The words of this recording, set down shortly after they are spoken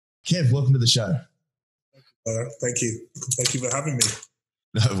Kev, welcome to the show. Thank you. Thank you for having me.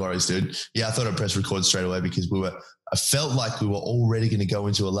 No worries, dude. Yeah, I thought I'd press record straight away because I felt like we were already going to go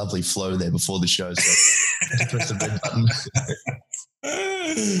into a lovely flow there before the show. So press the red button.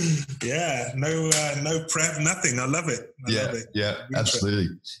 Yeah, no prep, nothing. I love it. I love it. Yeah, absolutely.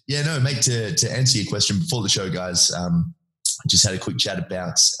 Yeah, no, mate, to answer your question before the show, guys, I just had a quick chat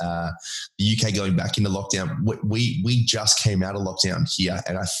about the UK going back into lockdown. We just came out of lockdown here,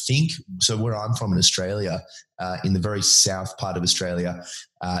 and I think, so where I'm from in Australia, in the very south part of Australia,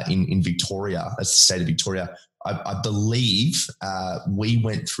 in Victoria, that's the state of Victoria, I believe we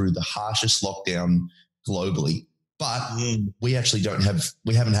went through the harshest lockdown globally, but we actually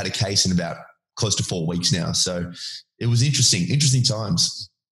we haven't had a case in about close to 4 weeks now. So it was interesting times.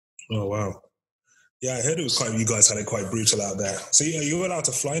 Oh, wow. Yeah, I heard it was you guys had it quite brutal out there. So are you allowed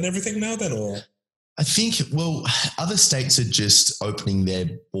to fly and everything now then, or? I think, well, other states are just opening their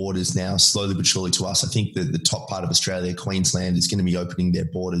borders now, slowly but surely to us. I think that the top part of Australia, Queensland, is going to be opening their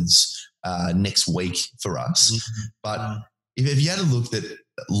borders next week for us. Mm-hmm. But if you had a look at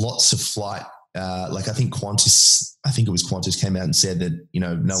lots of flight, like I think it was Qantas came out and said that,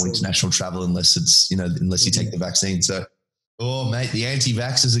 no international travel unless it's, unless you take the vaccine. So, oh, mate, the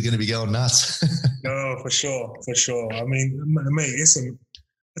anti-vaxxers are going to be going nuts. No, for sure. I mean, mate, I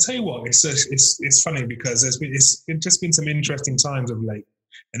tell you what, it's funny because it's just been some interesting times of late,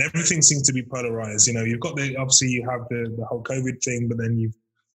 and everything seems to be polarized. You've got obviously you have the whole COVID thing, but then you've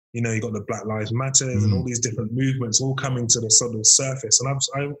got the Black Lives Matters and all these different movements all coming to the sort of surface. And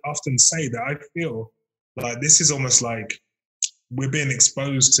I often say that I feel like this is almost like we're being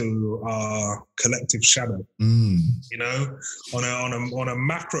exposed to our collective shadow, on a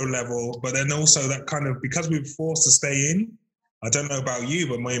macro level, but then also that kind of, because we're forced to stay in. I don't know about you,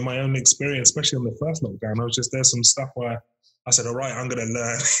 but my own experience, especially on the first lockdown, there's some stuff where I said, all right, I'm going to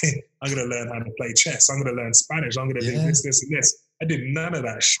learn how to play chess. I'm going to learn Spanish. I'm going to do this, and this. I did none of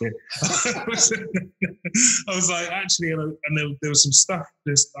that shit. I was like, actually, and there was some stuff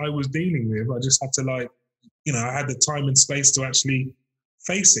I was dealing with. I just had to I had the time and space to actually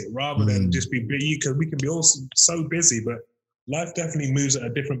face it rather than just be busy, because we can be all so busy, but life definitely moves at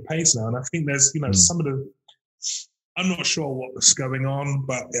a different pace now. And I think there's, some of the, I'm not sure what's going on,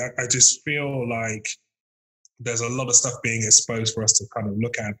 but I just feel like there's a lot of stuff being exposed for us to kind of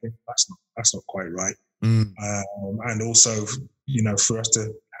look at and think that's not quite right. And also, for us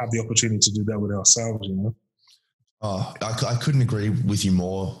to have the opportunity to do that with ourselves, Oh, I couldn't agree with you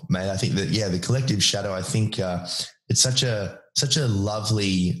more, mate. I think that, the collective shadow, I think it's such a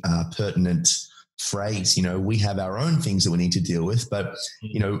lovely, pertinent phrase. We have our own things that we need to deal with, but,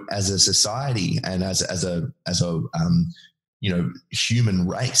 as a society and as a human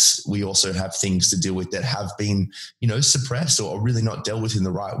race, we also have things to deal with that have been, suppressed or really not dealt with in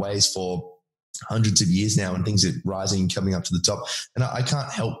the right ways for hundreds of years now, and things are rising, coming up to the top. And I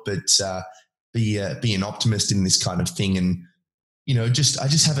can't help but be an optimist in this kind of thing. And, I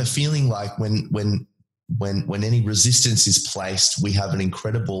just have a feeling like when any resistance is placed, we have an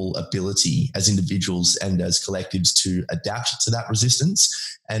incredible ability as individuals and as collectives to adapt to that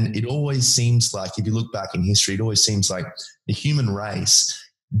resistance. And it always seems like, if you look back in history, it always seems like the human race,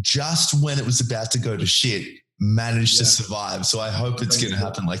 just when it was about to go to shit, managed to survive. So I hope it's going to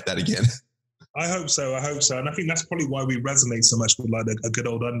happen like that again. I hope so. And I think that's probably why we resonate so much with like a good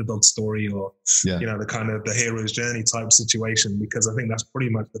old underdog story, or, the kind of the hero's journey type situation, because I think that's pretty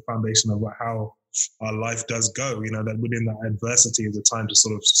much the foundation of how our life does go, that within that adversity is a time to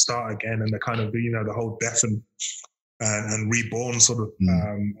sort of start again. And the kind of, the whole death and reborn sort of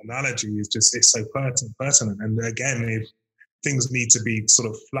analogy is just, it's so pertinent. And again, if things need to be sort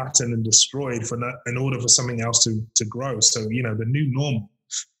of flattened and destroyed in order for something else to grow. So, the new normal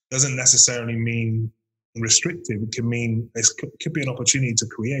doesn't necessarily mean restrictive. It can mean it could be an opportunity to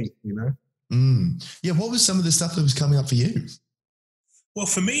create, Yeah. What was some of the stuff that was coming up for you? Well,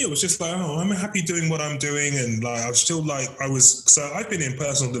 for me, it was just like, I'm happy doing what I'm doing. And like, I was still like, so I've been in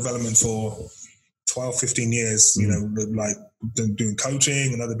personal development for 12, 15 years, like doing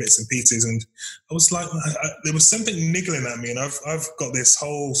coaching and other bits and pieces. And I was like, there was something niggling at me. And I've got this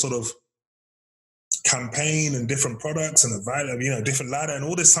whole sort of campaign and different products and a value, different ladder and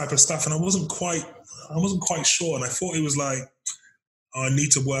all this type of stuff. And I wasn't quite sure. And I thought it was like, I need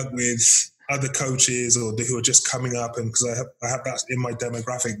to work with other coaches or who are just coming up. And because I have that in my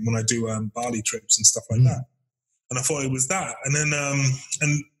demographic when I do Bali trips and stuff like that. And I thought it was that. And then,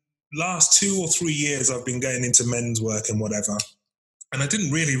 and last 2 or 3 years, I've been getting into men's work and whatever. And I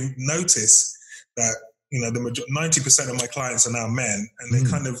didn't really notice that, the 90% of my clients are now men, and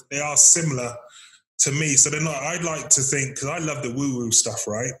they are similar to me. So they're not, I'd like to think, because I love the woo-woo stuff,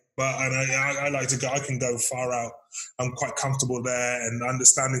 right? and I like to go. I can go far out. I'm quite comfortable there, and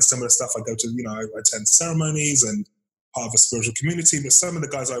understanding some of the stuff. I go to, I attend ceremonies and part of a spiritual community. But some of the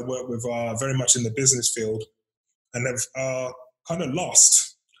guys I work with are very much in the business field, and they've kind of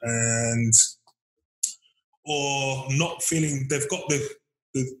lost or not feeling they've got the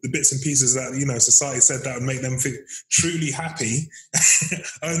bits and pieces that, society said that would make them feel truly happy,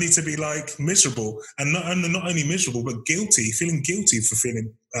 only to be like miserable, and not only miserable, but feeling guilty for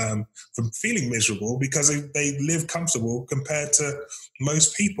feeling miserable because they live comfortable compared to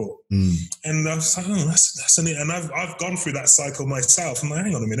most people. And I was like, oh, that's an, and I've gone through that cycle myself. I'm like,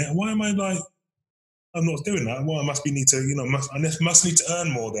 hang on a minute, why am I like, I'm not doing that? Well, I must need to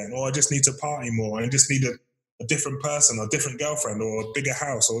earn more then, or I just need to party more. I just need a different person, or a different girlfriend, or a bigger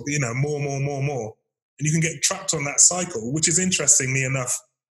house, or more. And you can get trapped on that cycle, which is interestingly enough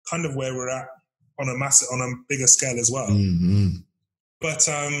kind of where we're at on a bigger scale as well. But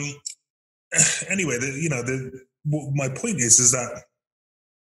anyway, my point is that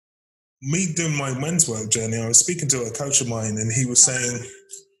me doing my men's work journey, I was speaking to a coach of mine, and he was saying,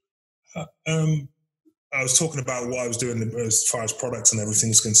 I was talking about what I was doing as far as products and everything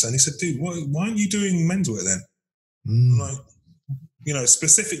is concerned. He said, dude, why aren't you doing menswear then? Like,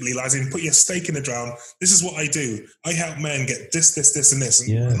 specifically, like, as in put your stake in the ground. This is what I do. I help men get this, and this.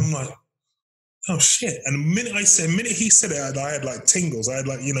 And I'm like, oh shit. And the minute he said it, I had like tingles. I had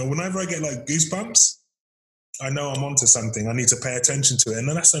like, whenever I get like goosebumps, I know I'm onto something. I need to pay attention to it. And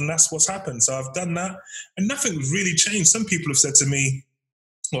that's what's happened. So I've done that, and nothing really changed. Some people have said to me,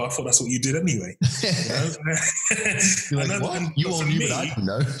 well, I thought that's what you did anyway. You're like, what? You all knew, but I didn't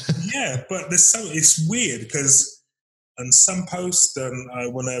know. Yeah, but it's weird because on some posts,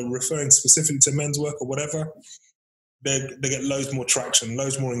 when they're referring specifically to men's work or whatever, they get loads more traction,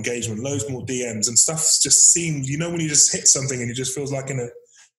 loads more engagement, loads more DMs, and stuff just seems, when you just hit something and it just feels like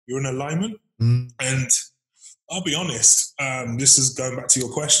you're in alignment. And I'll be honest, this is going back to your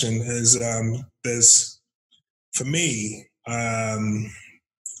question, there's, for me,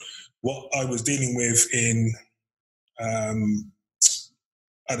 what I was dealing with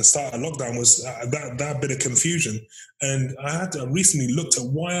at the start of lockdown was that bit of confusion. And I recently looked at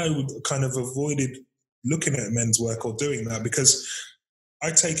why I would kind of avoided looking at men's work or doing that, because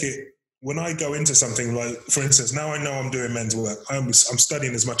I take it, when I go into something like, for instance, now I know I'm doing men's work. I'm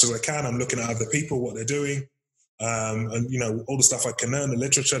studying as much as I can. I'm looking at other people, what they're doing. And all the stuff I can learn, the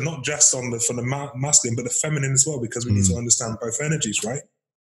literature, not just for the masculine, but the feminine as well, because we need to understand both energies, right?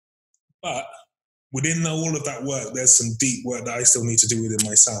 But within all of that work, there's some deep work that I still need to do within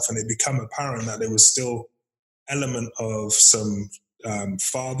myself. And it became apparent that there was still element of some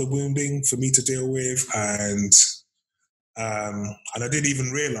father wounding for me to deal with. And I didn't even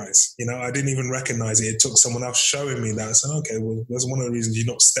realize, I didn't even recognize it. It took someone else showing me that. I said, okay, well, that's one of the reasons you've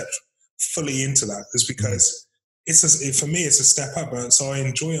not stepped fully into that, is because for me, it's a step up. And so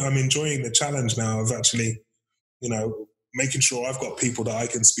I'm enjoying the challenge now of actually, making sure I've got people that I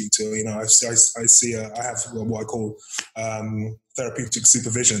can speak to. I have what I call therapeutic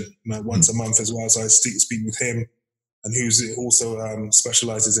supervision, once a month as well. So I speak with him, and who's also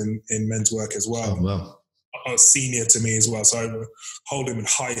specializes in men's work as well. Oh, wow. Senior to me as well. So I hold him in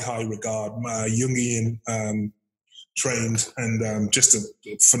high regard. Jungian trained, and just a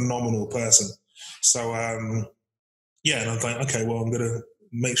phenomenal person. So, and I'm like, okay, well, I'm going to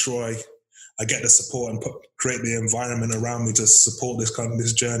make sure I get the support and create the environment around me to support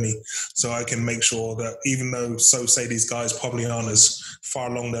this journey, so I can make sure that even though, say these guys probably aren't as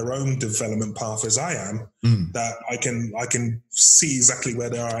far along their own development path as I am, that I can see exactly where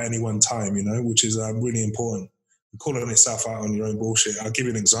they are at any one time, which is really important. Calling yourself out on your own bullshit. I'll give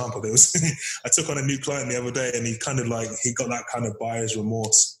you an example. I took on a new client the other day, and he got that kind of buyer's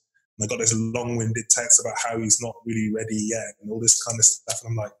remorse. And I got this long-winded text about how he's not really ready yet and all this kind of stuff.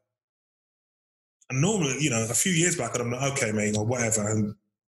 And I'm like, and normally, a few years back, I'm like, okay, mate, or whatever.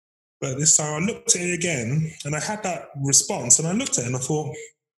 But this time I looked at it again, and I had that response, and I looked at it and I thought,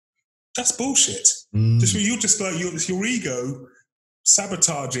 that's bullshit. You're just like, your ego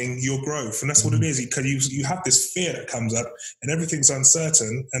sabotaging your growth. And that's what it is, because you have this fear that comes up and everything's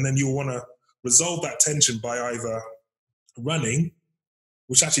uncertain. And then you'll want to resolve that tension by either running,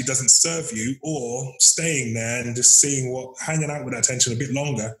 which actually doesn't serve you, or staying there and just hanging out with that tension a bit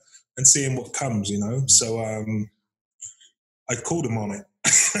longer and seeing what comes, So I called him on it.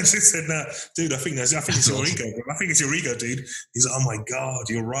 I just said, "No, dude, I think it's your ego. I think it's your ego, dude." He's like, "Oh my God,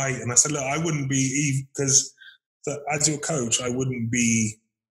 you're right." And I said, "Look, I wouldn't be, because as your coach, I'd be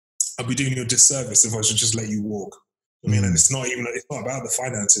doing you a disservice if I should just let you walk. I mean, and it's not about the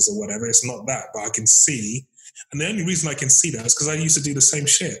finances or whatever. It's not that, but I can see And the only reason I can see that is because I used to do the same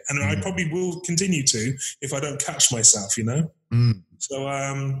shit. And I probably will continue to if I don't catch myself, you know? So,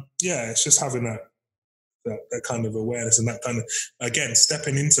 it's just having that kind of awareness and that kind of, again,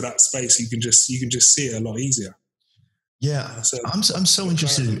 stepping into that space, you can just see it a lot easier. Yeah, so I'm so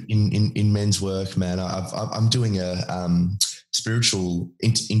interested in men's work, man. I'm doing a spiritual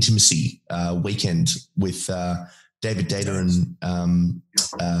intimacy weekend with David Data and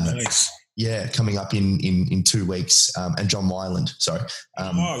nice. Yeah, coming up in 2 weeks, and John Wyland. Sorry.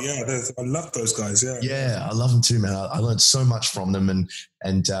 I love those guys. Yeah, yeah, I love them too, man. I learned so much from them, and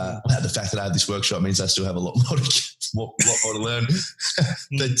the fact that I have this workshop means I still have a lot more to learn.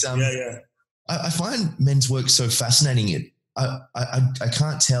 But I find men's work so fascinating. I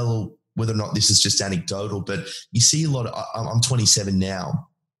can't tell whether or not this is just anecdotal, but you see a lot of, I'm 27 now.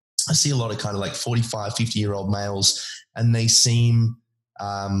 I see a lot of kind of like 45, 50-year-old males, and they seem,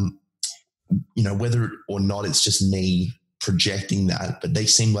 whether or not it's just me projecting that, but they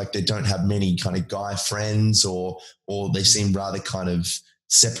seem like they don't have many kind of guy friends, or they seem rather kind of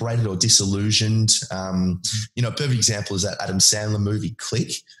separated or disillusioned. A perfect example is that Adam Sandler movie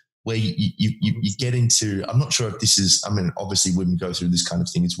Click, where you get into, I'm not sure if this is, obviously women go through this kind of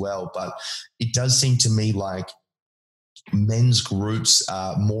thing as well, but it does seem to me like men's groups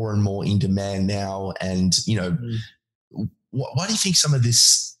are more and more in demand now. And, why do you think some of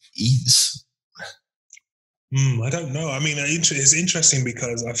this is? I don't know. It's interesting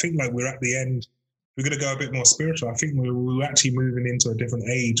because I think like we're at the end. We're going to go a bit more spiritual. I think we're actually moving into a different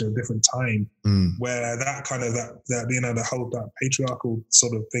age, or a different time, where that kind of the whole that patriarchal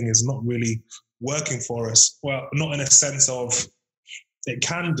sort of thing is not really working for us. Well, not in a sense of it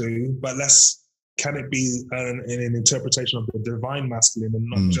can do, but can it be an interpretation of the divine masculine, and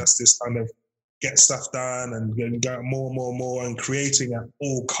not just this kind of get stuff done and go more and creating at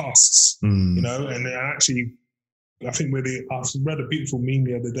all costs, And actually, I think I've read a beautiful meme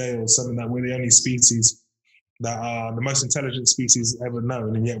the other day or something, that we're the only species that are the most intelligent species ever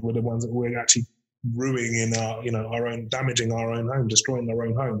known, and yet we're the ones that we're actually ruining in our own, damaging our own home, destroying our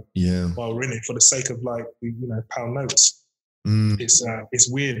own home. Yeah. While we're in it for the sake of pound notes. It's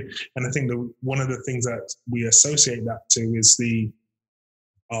weird, and I think one of the things that we associate that to is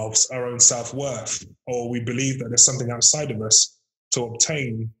of our own self-worth, or we believe that there's something outside of us to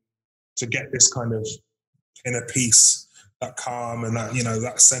obtain to get this kind of inner peace, that calm, and that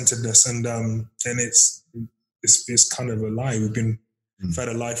that centeredness, and it's kind of a lie. We've been fed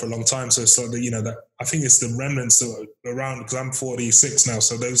a lie for a long time, so it's like that I think it's the remnants that are around, because I'm 46 now,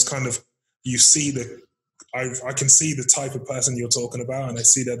 so those kind of, you see I can see the type of person you're talking about, and I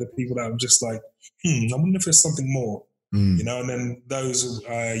see the other people that I'm just like, I wonder if there's something more. And then those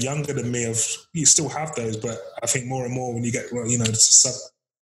younger than me, you still have those, but I think more and more when you get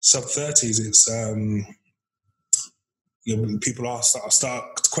sub 30s, it's people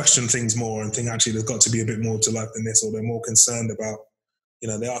start to question things more and think actually there's got to be a bit more to life than this, or they're more concerned about,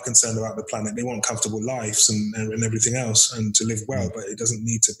 they are concerned about the planet. They want comfortable lives and everything else, and to live well, but it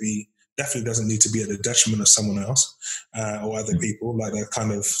definitely doesn't need to be at the detriment of someone else or other people, like a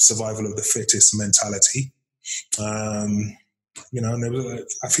kind of survival of the fittest mentality. And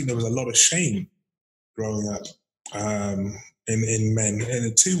I think there was a lot of shame growing up in men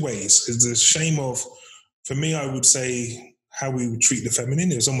in 2 ways. There's the shame of, for me, I would say, how we would treat the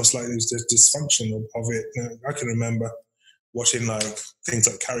feminine. It was almost like there was this dysfunction of it. I can remember watching like things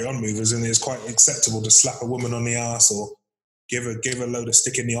like Carry On Movers, and it's quite acceptable to slap a woman on the ass or give a load of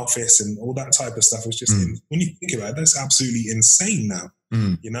stick in the office and all that type of stuff. It's just when you think about it, that's absolutely insane now.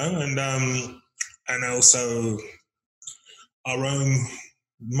 And also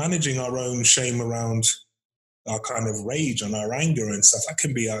managing our own shame around our kind of rage and our anger and stuff. That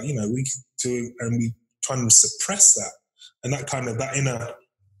can be we try and suppress that, and that inner,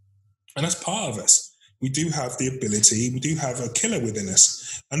 and that's part of us. We do have the ability, we do have a killer within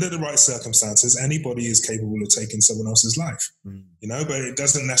us. Under the right circumstances, anybody is capable of taking someone else's life, but it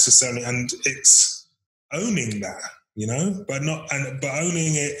doesn't necessarily, and it's owning that, but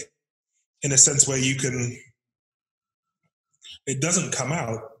owning it in a sense where it doesn't come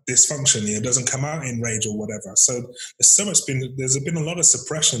out dysfunction, it doesn't come out in rage or whatever. So there's been a lot of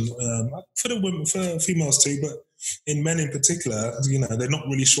suppression for the women, for females too, but in men in particular, they're not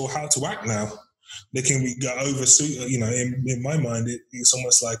really sure how to act now. They can be in my mind, it's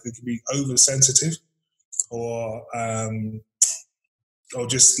almost like they can be oversensitive, or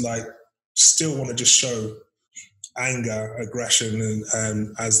just like still want to just show anger, aggression,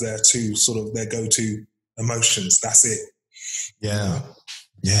 and as their go-to emotions. That's it. Yeah,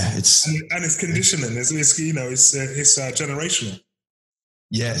 yeah. It's conditioning. It's generational.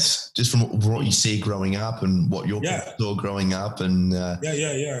 Yes, just from what you see growing up and what your parents saw growing up, and I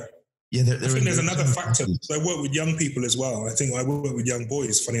think there's another factor. I work with young people as well. I think I work with young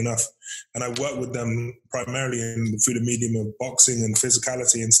boys, funny enough, and I work with them primarily through the medium of boxing and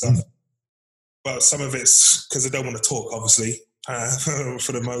physicality and stuff. But some of it's because they don't want to talk, obviously,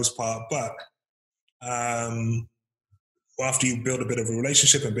 for the most part. But after you build a bit of a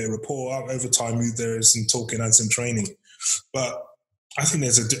relationship, a bit of rapport, over time, there is some talking and some training. But I think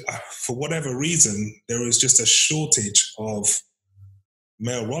for whatever reason, there is just a shortage of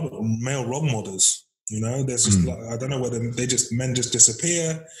male role models. There's just I don't know whether men just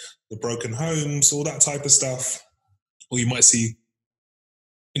disappear, the broken homes, all that type of stuff. Or you might see,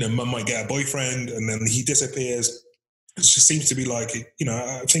 mum might get a boyfriend and then he disappears. It just seems to be like,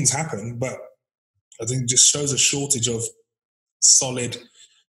 things happen, but I think it just shows a shortage of solid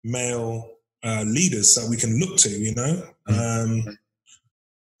male leaders that we can look to,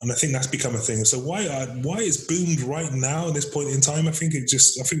 and I think that's become a thing. So why it's boomed right now at this point in time? I think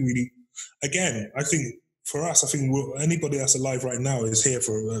for us, I think anybody that's alive right now is here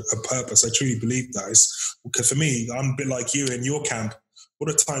for a purpose. I truly believe that. Because for me, I'm a bit like you in your camp.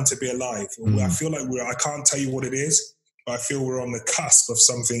 What a time to be alive. I feel like I can't tell you what it is, but I feel we're on the cusp of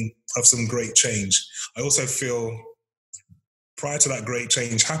some great change. I also feel prior to that great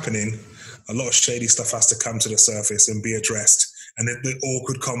change happening, a lot of shady stuff has to come to the surface and be addressed. And the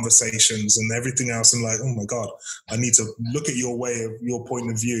awkward conversations and everything else. And like, oh my God, I need to look at your point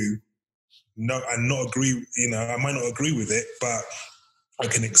of view. No, and not agree, I might not agree with it, but I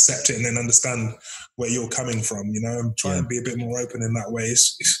can accept it and then understand where you're coming from, I'm trying to be a bit more open in that way.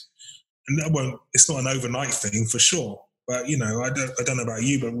 It's not an overnight thing for sure. But, I don't know about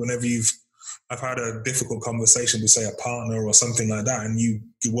you, but whenever I've had a difficult conversation with, say, a partner or something like that, and you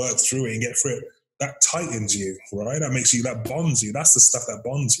work through it and get through it, that tightens you, right? That bonds you. That's the stuff that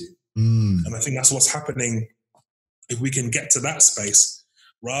bonds you. And I think that's what's happening if we can get to that space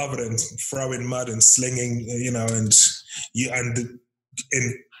rather than throwing mud and slinging, and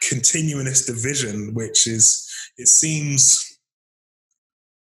in continuing this division, which is, it seems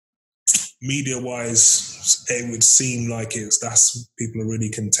media-wise, it would seem like people are really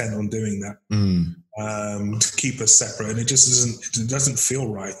content on doing that to keep us separate, and it doesn't feel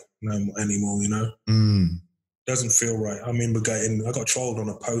right anymore. Doesn't feel right. I mean, I got trolled on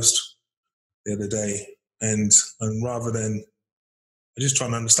a post the other day, and rather than I just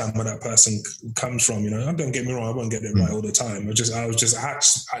trying to understand where that person comes from. Don't get me wrong, I won't get it right all the time. I was just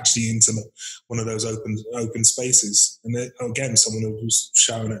actually into one of those open spaces, and then, again, someone was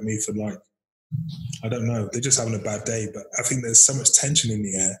shouting at me for like, I don't know, they're just having a bad day. But I think there's so much tension in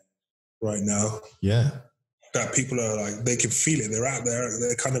the air right now. Yeah. That people are like, they can feel it. They're out there.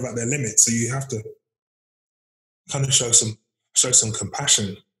 They're kind of at their limit. So you have to kind of show some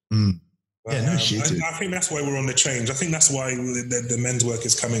compassion. I think that's why we're on the change. I think that's why the men's work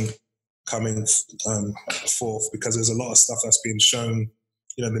is coming forth, because there's a lot of stuff that's being shown,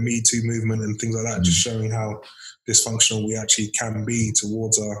 the Me Too movement and things like that, just showing how dysfunctional we actually can be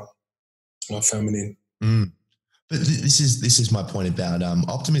towards our feminine. But this is my point about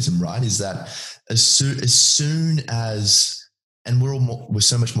optimism, right? Is that as soon as, and we're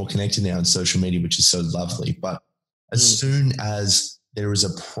so much more connected now on social media, which is so lovely, but as soon as there is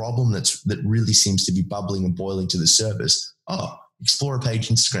a problem that really seems to be bubbling and boiling to the surface, explore a page,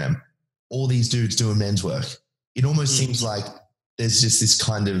 Instagram, all these dudes doing men's work. It almost seems like there's just this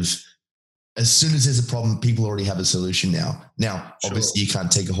kind of, as soon as there's a problem, people already have a solution now. Now, obviously you can't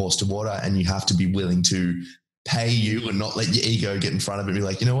take a horse to water, and you have to be willing to pay you and not let your ego get in front of it and be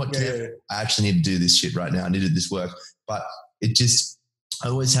like, you know what, I actually need to do this shit right now. I needed this work. But I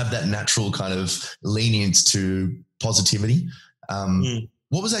always have that natural kind of lenience to positivity.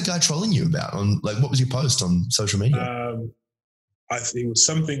 What was that guy trolling you about? What was your post on social media? I think it was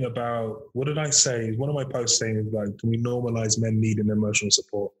something about, what did I say? One of my posts saying, like, can we normalize men needing emotional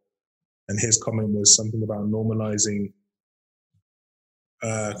support? And his comment was something about normalizing,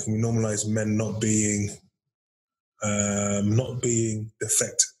 can we normalize men not being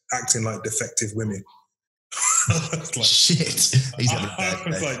acting like defective women? Shit. I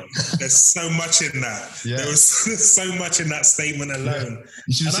was like, there's so much in that. Yeah. There's so much in that statement alone.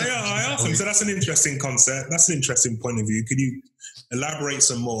 Yeah. And I asked him, so that's an interesting concept. That's an interesting point of view. Could you elaborate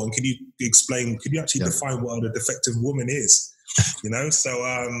some more? And could you actually define what a defective woman is? So,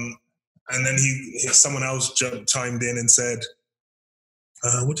 and then someone else chimed in and said,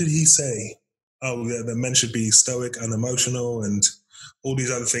 what did he say? Oh, yeah, that men should be stoic and emotional and all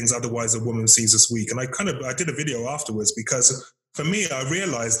these other things, otherwise a woman sees us weak. And I did a video afterwards, because for me, I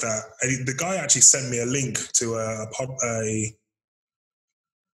realized that the guy actually sent me a link to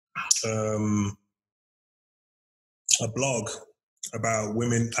a blog about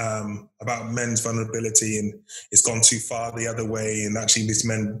women, about men's vulnerability, and it's gone too far the other way. And actually, this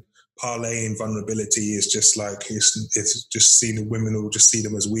men parlaying vulnerability is just like it's just seeing the women who just see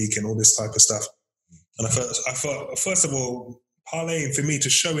them as weak and all this type of stuff. And I thought, first of all, parlaying for me to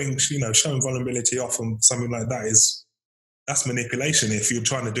showing vulnerability off on something like that that's manipulation if you're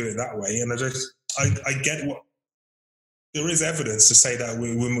trying to do it that way. And I get what there is evidence to say that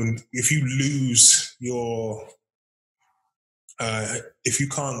women, if you lose your if you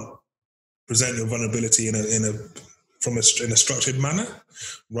can't present your vulnerability in a structured manner,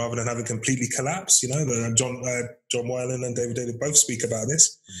 rather than having completely collapse, John Weiland and David David both speak about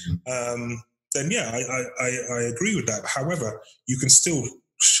this. Then yeah, I agree with that. However, you can still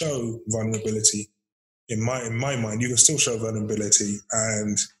show vulnerability. In my mind, you can still show vulnerability,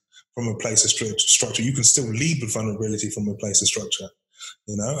 and from a place of structure, you can still lead with vulnerability from a place of structure.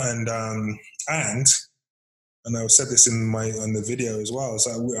 And I've said this in the video as well.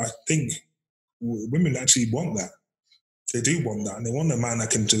 So I think women actually want that. They do want that, and they want a man that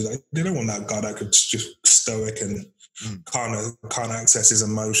can do that. They don't want that guy that could just stoic and can't access his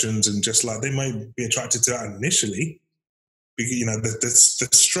emotions, and just like they might be attracted to that initially, the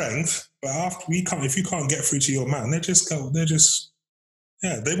strength. But after if you can't get through to your man, they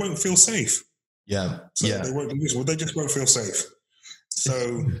won't feel safe. Yeah, so they won't. Well, they just won't feel safe.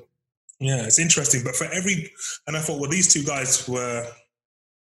 So yeah, it's interesting. But and I thought, well, these two guys were.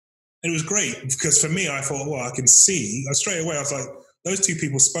 It was great because for me, I thought, well, I can see straight away. I was like, those two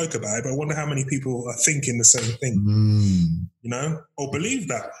people spoke about it, but I wonder how many people are thinking the same thing, or believe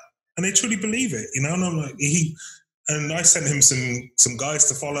that, and they truly believe it, And I'm like, and I sent him some guys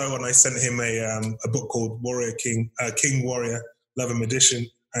to follow, and I sent him a book called Warrior King, King Warrior Lover Magician,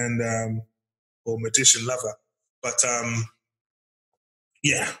 and or Magician Lover, but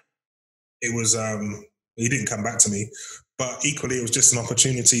it was. He didn't come back to me. But equally, it was just an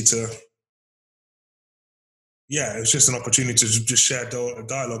opportunity to just share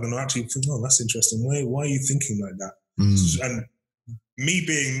dialogue and actually think, oh, that's interesting. Why are you thinking like that? And me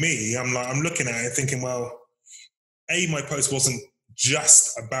being me, I'm looking at it thinking, well, my post wasn't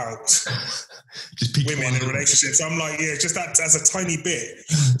just about just women in relationships. I'm like, yeah, just that as a tiny bit.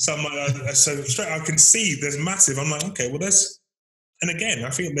 So I'm like, so straight, I can see there's massive. I'm like, okay, well, and again, I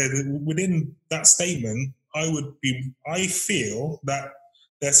think that within that statement, I feel that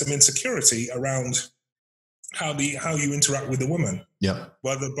there's some insecurity around how you interact with the woman. Yeah.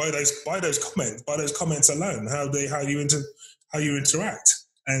 Whether by those comments alone, how you interact,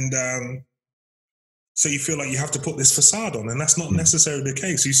 and so you feel like you have to put this facade on, and that's not necessarily the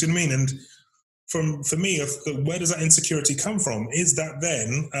case. You see what I mean? And for me, where does that insecurity come from? Is that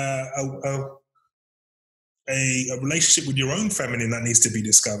then a relationship with your own feminine that needs to be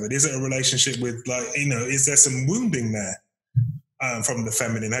discovered? Is it a relationship with is there some wounding there from the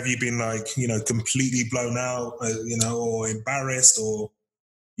feminine? Have you been completely blown out, or embarrassed, or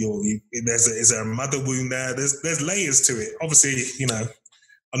is there a mother wound there? There's layers to it. Obviously,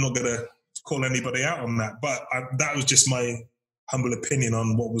 I'm not going to call anybody out on that, but that was just my humble opinion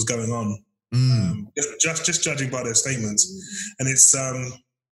on what was going on. Just judging by their statements. And it's and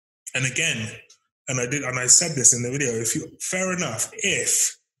again, and I said this in the video, fair enough,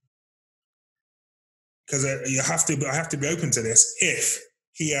 because I have to be open to this, if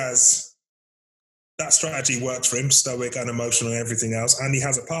he has that strategy works for him, stoic, unemotional, and everything else, and he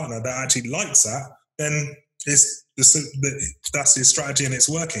has a partner that actually likes that, then that's his strategy and it's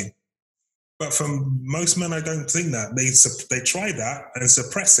working. But from most men, I don't think that. They try that and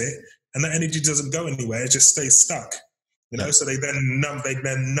suppress it, and that energy doesn't go anywhere, it just stays stuck. So they then numb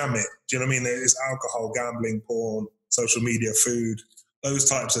it. Do you know what I mean? It's alcohol, gambling, porn, social media, food, those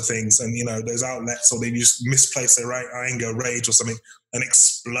types of things. And, those outlets, or they just misplace their anger, rage or something and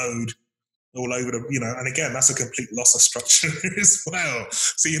explode all over and again, that's a complete loss of structure as well.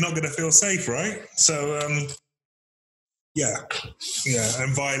 So you're not going to feel safe, right? So, and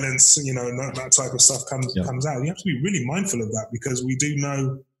violence, that type of stuff comes out. You have to be really mindful of that, because we do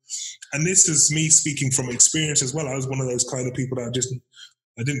know. And this is me speaking from experience as well. I was one of those kind of people that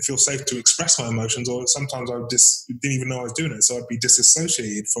I didn't feel safe to express my emotions, or sometimes I just didn't even know I was doing it. So I'd be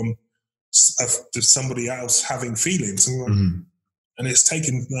disassociated from somebody else having feelings. And it's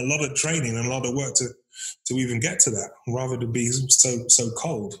taken a lot of training and a lot of work to even get to that, rather than be so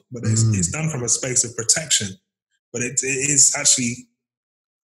cold. But it's done from a space of protection. But it is actually,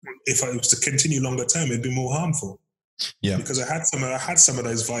 if I was to continue longer term, it'd be more harmful. Yeah, because I had some of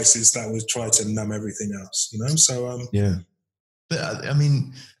those vices that would try to numb everything else, So but I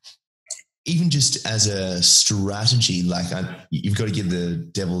mean, even just as a strategy, like you've got to give the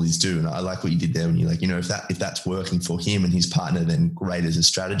devil his due. And I like what you did there when you're like, if that's working for him and his partner, then great as a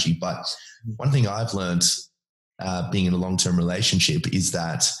strategy. But one thing I've learned being in a long-term relationship is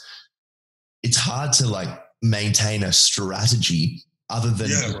that it's hard to like maintain a strategy other than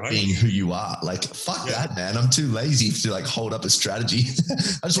being who you are. Like, fuck that, man. I'm too lazy to like hold up a strategy.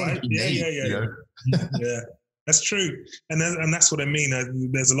 I just want to be me. Yeah. That's true. And that's what I mean.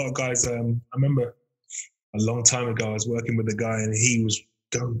 There's a lot of guys, I remember a long time ago, I was working with a guy and he was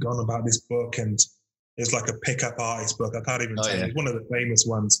going about this book, and it's like a pickup artist book. I can't even tell you. It's one of the famous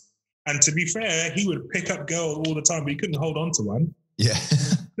ones. And to be fair, he would pick up girls all the time, but he couldn't hold on to one. Yeah.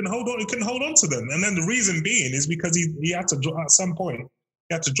 He couldn't hold on to them. And then the reason being is because he had to drop, at some point,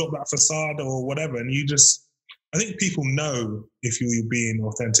 he had to drop that facade or whatever. And I think people know if you're being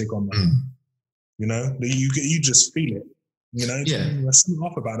authentic or not. You just feel it. There's something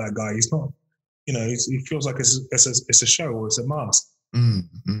off about that guy. He's not, he feels like it's a show or it's a mask.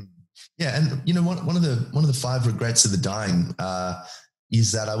 Mm-hmm. Yeah, and one of the 5 regrets of the dying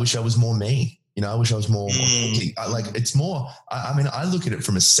is that I wish I was more me. I wish I was more authentic. It's more. I look at it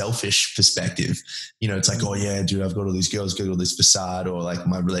from a selfish perspective. It's like, oh yeah, dude, I've got all these girls, got all this facade, or like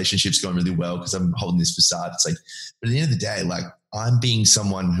my relationship's going really well because I'm holding this facade. It's like, but at the end of the day, like I'm being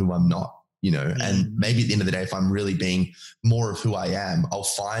someone who I'm not. And maybe at the end of the day, if I'm really being more of who I am, I'll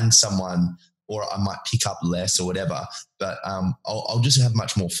find someone, or I might pick up less or whatever, but I'll just have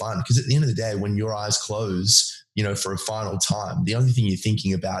much more fun. Because at the end of the day, when your eyes close, for a final time, the only thing you're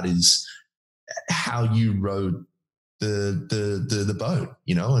thinking about is how you rode the boat,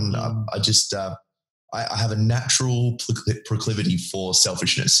 and I just I have a natural proclivity for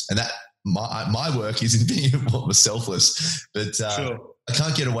selfishness, and that my work is in being more selfless, but sure. I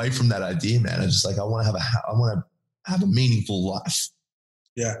can't get away from that idea, man. I just like, I want to have a meaningful life.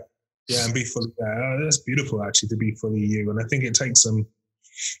 Yeah. And be fully, that's beautiful actually, to be fully you. And I think it takes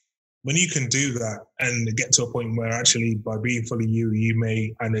when you can do that and get to a point where actually by being fully you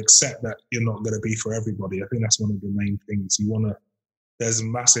may, and accept that you're not going to be for everybody. I think that's one of the main things there's a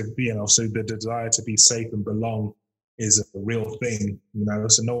massive, so the desire to be safe and belong is a real thing,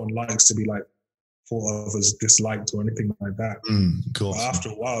 so no one likes to be like thought of as disliked or anything like that. Cool. But after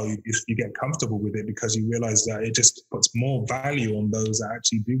a while, you get comfortable with it because you realize that it just puts more value on those that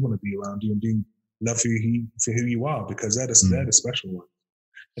actually do want to be around you and do love you for who you are, because they're the special ones.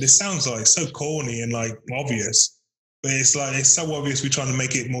 And it sounds like so corny and like obvious, but it's like, it's so obvious we're trying to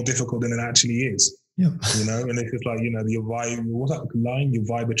make it more difficult than it actually is. Yep. And it's just like, your vibe, what's that line? Your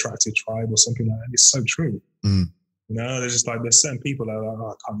vibe attracts your tribe or something like that. It's so true. There's just like, there's certain people that are like,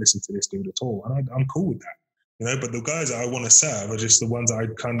 oh, I can't listen to this dude at all. And I'm cool with that, but the guys that I want to serve are just the ones that I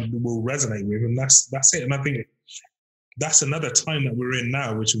kind of will resonate with. And that's it. And I think that's another time that we're in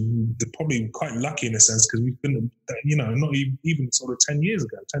now, which we're probably quite lucky in a sense, because we've been, not even sort of 10,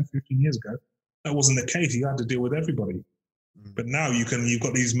 15 years ago, that wasn't the case. You had to deal with everybody. But now you've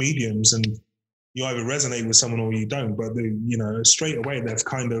got these mediums and you either resonate with someone or you don't. But straight away they've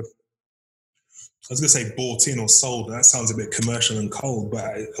kind of, I was going to say bought in or sold. That sounds a bit commercial and cold,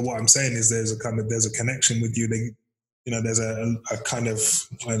 but what I'm saying is there's a connection with you. There's a kind of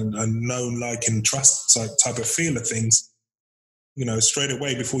a known, like, and trust type of feel of things, straight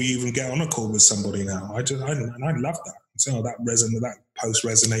away before you even get on a call with somebody now. I love that. So that post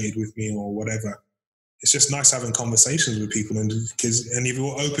resonated with me or whatever. It's just nice having conversations with people, and if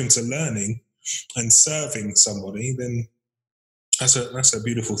you're open to learning and serving somebody, then that's a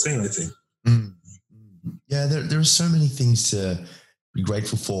beautiful thing, I think. Yeah, there are so many things to be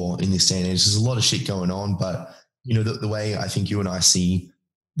grateful for in this day and age. There's a lot of shit going on, but the way I think you and I see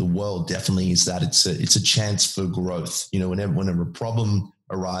the world definitely is that it's a chance for growth. Whenever a problem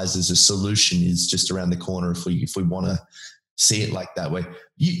arises, a solution is just around the corner if we want to see it like that way.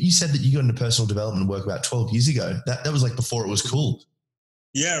 You said that you got into personal development work about 12 years ago. That was like before it was cool.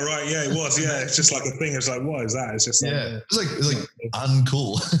 Yeah, right. Yeah, it was. Yeah, it's just like a thing. It's like, what is that? It's just like, it's like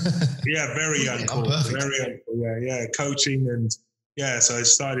uncool. Yeah, very uncool. Very uncool. Yeah. Coaching and so I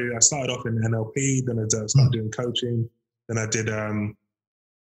started off in NLP, then I started doing coaching, then I did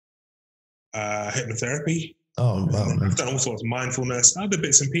hypnotherapy. Oh, wow. I've done all sorts of mindfulness, other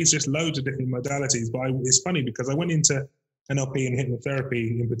bits and pieces, just loads of different modalities. But it's funny because I went into NLP and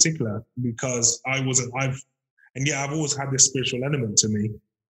hypnotherapy in particular because I've always had this spiritual element to me,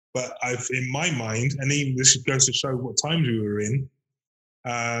 but in my mind, and even this goes to show what times we were in,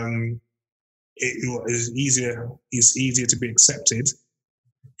 it's easier to be accepted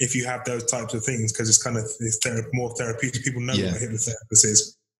if you have those types of things, because it's more therapeutic. People know what a hypnotherapist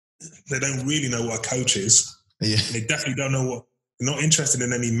is. They don't really know what a coach is. Yeah. They definitely don't know what not interested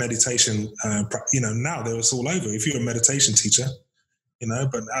in any meditation. Now it's all over. If you're a meditation teacher,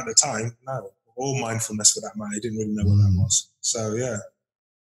 but at the time, no, or mindfulness for that matter, I didn't really know what that was. So yeah,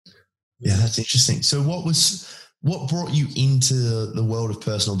 that's interesting. So what brought you into the world of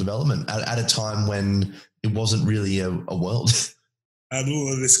personal development at a time when it wasn't really a world? And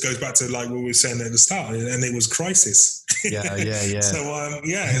all of this goes back to like what we were saying at the start, and it was crisis. Yeah. So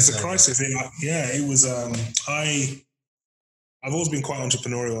it's a crisis. It was. I've always been quite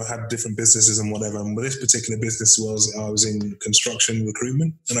entrepreneurial. I had different businesses and whatever. And this particular business I was in construction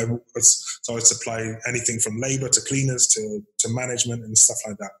recruitment, and I supply anything from labor to cleaners to management and stuff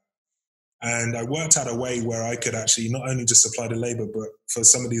like that. And I worked out a way where I could actually not only just supply the labor, but for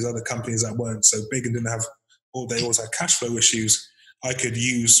some of these other companies that weren't so big and didn't have, they always had cash flow issues. I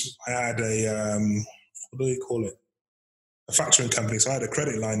had a, what do you call it? A factoring company. So I had a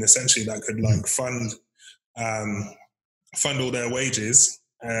credit line essentially that could like fund all their wages.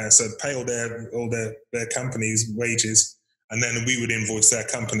 So pay all their company's wages. And then we would invoice their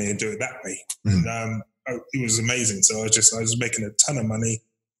company and do it that way. And it was amazing. So I was making a ton of money.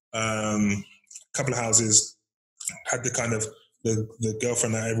 A couple of houses, had the kind of the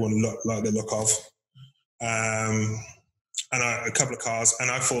girlfriend that everyone liked the look of. And a couple of cars,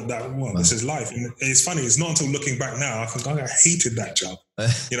 and I thought that, this is life. And it's funny, it's not until looking back now, I think I hated that job. I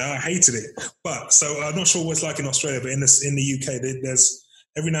hated it. But so I'm not sure what it's like in Australia, but in the UK, there's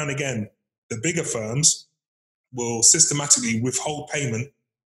every now and again, the bigger firms will systematically withhold payment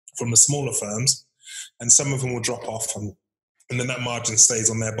from the smaller firms, and some of them will drop off, and then that margin stays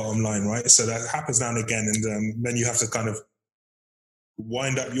on their bottom line, right? So that happens now and again, and then you have to kind of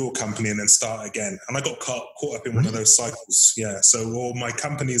wind up your company and then start again. And I got caught up in one of those cycles. Yeah. So all my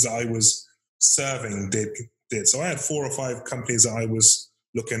companies that I was serving did. So I had 4 or 5 companies that I was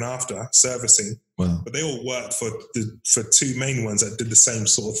looking after, servicing. Wow. But they all worked for 2 main ones that did the same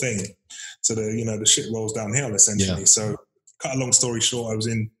sort of thing. So the shit rolls downhill essentially. Yeah. So cut a long story short, I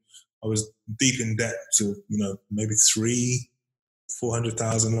was deep in debt to, maybe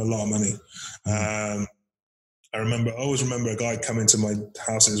 400,000, a lot of money. I always remember a guy coming to my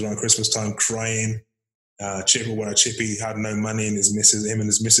house. It was around Christmas time, crying. Chippy had no money, and him and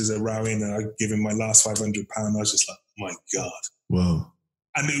his missus are rowing, and I give him my last £500. I was just like, oh my God. Whoa.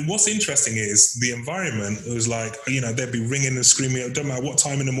 And what's interesting is the environment. It was like, they'd be ringing and screaming. It don't matter what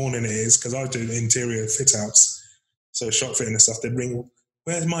time in the morning it is, because I do interior fit outs, so shop fitting and stuff. They'd ring,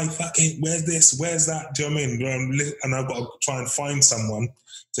 where's this, where's that? Do you know what I mean? And I've got to try and find someone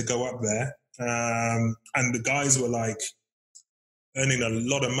to go up there. And the guys were like earning a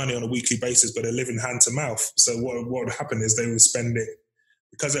lot of money on a weekly basis, but they're living hand to mouth. So what would happen is they would spend it,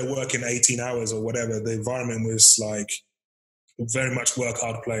 because they're working 18 hours or whatever. The environment was like very much work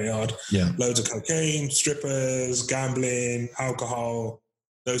hard, play hard. Yeah. Loads of cocaine, strippers, gambling, alcohol,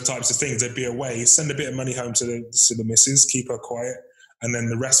 those types of things. They'd be away, send a bit of money home to the missus, keep her quiet, and then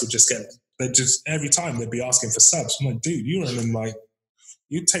the rest would every time they'd be asking for subs. I'm like, dude, you're earning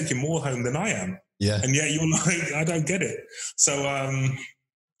you're taking more home than I am. Yeah. And yet you're like, I don't get it. So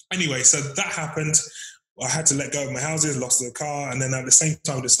anyway, so that happened. I had to let go of my houses, lost the car. And then at the same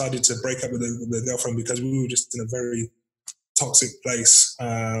time, decided to break up with the girlfriend, because we were just in a very toxic place.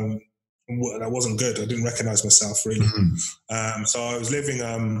 That wasn't good. I didn't recognize myself really. Mm-hmm. So I was living,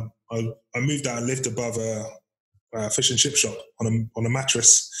 I moved out and lived above a fish and chip shop on a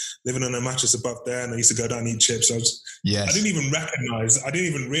mattress, living on a mattress above there, and I used to go down and eat chips. I didn't even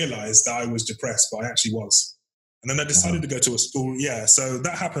realize that I was depressed, but I actually was. And then I decided to go to a school. Yeah, so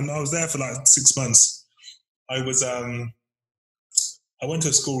that happened. I was there for like 6 months. I went to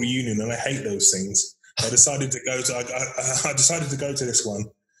a school reunion, and I hate those things. I decided to go to this one,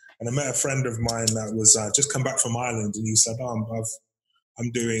 and I met a friend of mine that was just come back from Ireland, and he said,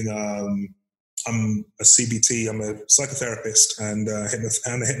 I'm a CBT, I'm a psychotherapist and a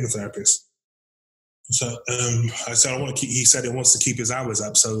hypnotherapist. So I said, he said he wants to keep his hours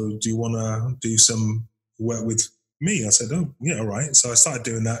up. So do you want to do some work with me? I said, oh, yeah, all right. So I started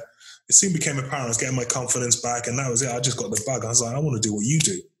doing that. It soon became apparent I was getting my confidence back, and that was it. I just got the bug. I was like, I want to do what you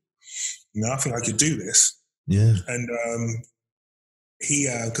do. I think I could do this. Yeah. And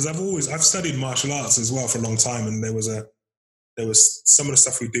because I've studied martial arts as well for a long time, and there was some of the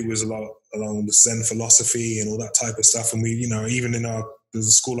stuff we did was a lot along the Zen philosophy and all that type of stuff. And we, even in the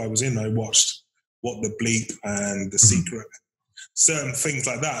school I was in, I watched What the Bleep and The Secret, certain things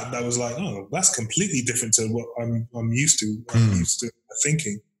like that. That was like, oh, that's completely different to what I'm used to. I'm used to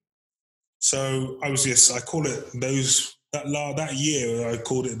thinking. So I call it that year. I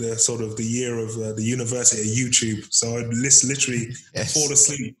called it the sort of the year of the university of YouTube. So I'd literally fall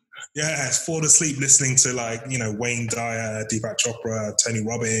asleep Yeah, fall asleep listening to like, you know, Wayne Dyer, Deepak Chopra, Tony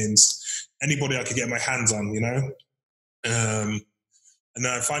Robbins, anybody I could get my hands on, you know. And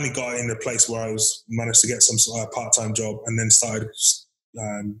then I finally got in a place where I managed to get some sort of part-time job, and then started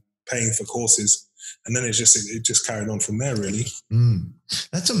paying for courses, and then it just carried on from there, really.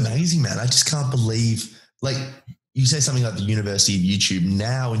 That's amazing, man. I just can't believe, like, you say something like the University of YouTube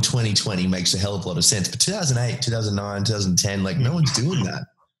now in 2020 makes a hell of a lot of sense, but 2008, 2009, 2010, like, no one's doing that.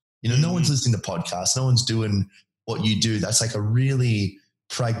 You know, no one's listening to podcasts. No one's doing what you do. That's like a really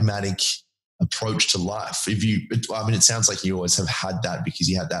pragmatic approach to life. It sounds like you always have had that because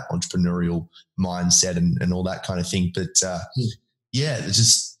you had that entrepreneurial mindset and all that kind of thing. But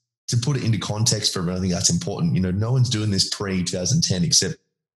just to put it into context for everyone, I think that's important. You know, no one's doing this pre-2010 except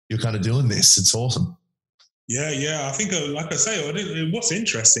you're kind of doing this. It's awesome. Yeah. I think, like I say, what's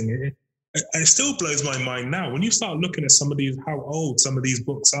interesting, it still blows my mind now when you start looking at how old some of these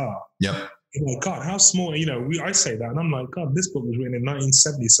books are. Yep. You know, God, how small, you know, I say that and I'm like, God, this book was written in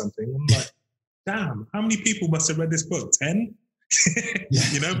 1970 something. I'm like, damn, how many people must have read this book? 10?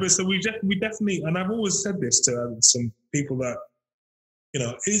 You know, but so we definitely, and I've always said this to some people that, you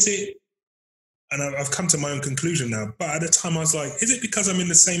know, is it, and I've come to my own conclusion now, but at the time I was like, is it because I'm in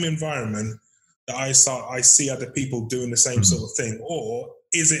the same environment that I see other people doing the same sort of thing, or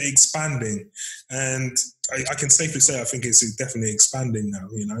is it expanding? And I can safely say I think it's definitely expanding now,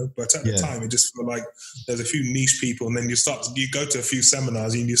 you know. But at the time, it just felt like there's a few niche people, and then you go to a few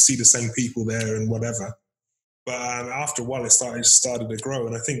seminars and you see the same people there and whatever. But after a while, it started to grow,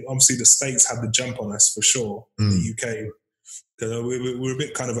 and I think obviously the States had the jump on us for sure. In the UK, because we're a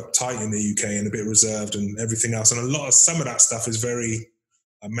bit kind of uptight in the UK and a bit reserved and everything else, and some of that stuff is very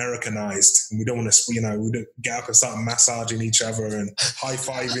Americanized, and we don't want to, you know, we don't get up and start massaging each other and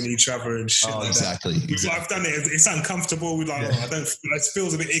high-fiving each other and shit like exactly. that. I've done it. It's uncomfortable. We're like, it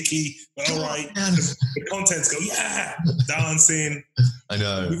feels a bit icky, but all right. The contents go, dancing. I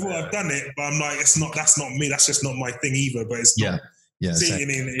know. I've done it, but I'm like, that's not me. That's just not my thing either. But it's not seeing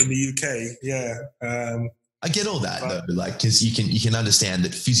in the UK. I get all that though, like, because you can understand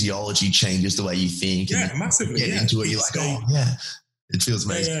that physiology changes the way you think. Yeah, massively. Get into it, you're like, it feels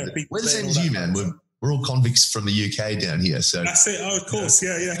amazing. We're the same as you, man. We're all convicts from the UK down here. So that's it. Oh, of course.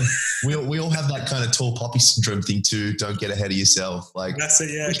 Yeah. we all have that kind of tall poppy syndrome thing too. Don't get ahead of yourself. Like that's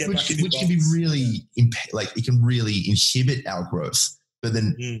it. Yeah. Which can be really, it can really inhibit our growth. But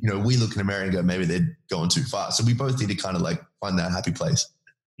then, you know, we look in America and go, maybe they're going too far. So we both need to kind of like find that happy place.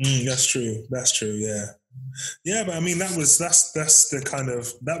 That's true. Yeah. Yeah. But I mean, that was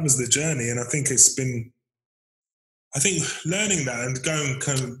the journey. And I think learning that and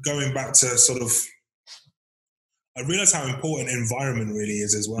going back to sort of, I realized how important environment really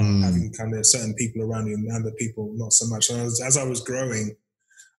is as well. Having kind of certain people around you and other people not so much. And as I was growing,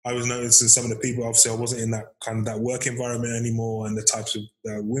 I was noticing some of the people. Obviously, I wasn't in that kind of that work environment anymore, and the types of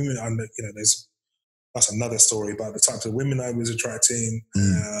women. You know, that's another story about the types of women I was attracting.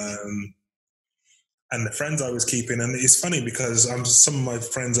 And the friends I was keeping. And it's funny because some of my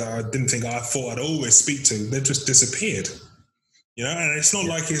friends that I thought I'd always speak to, they just disappeared. You know, and it's not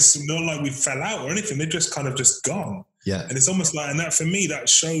like we fell out or anything. They're just kind of just gone. Yeah. And it's almost like, and that for me, that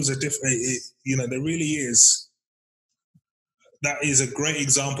shows a different, you know, there really is, that is a great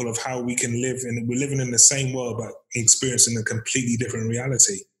example of how we can live, and we're living in the same world, but experiencing a completely different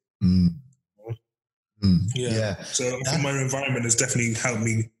reality. Yeah. So I think my environment has definitely helped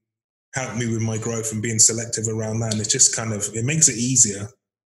me with my growth and being selective around that. And it's just kind of, it makes it easier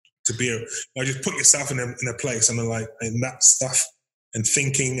to be, just put yourself in a place and and that stuff and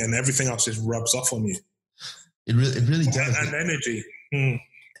thinking and everything else just rubs off on you. It really does. And energy. And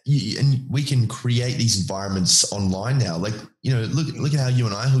we can create these environments online now. Like, you know, look at how you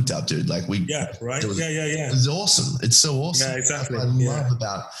and I hooked up, dude. Like right. It was awesome. It's so awesome. Yeah, exactly. That's what I love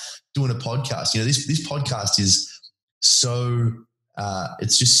about doing a podcast. You know, this podcast is so,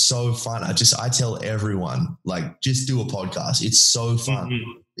 it's just so fun. I tell everyone, like, just do a podcast. It's so fun.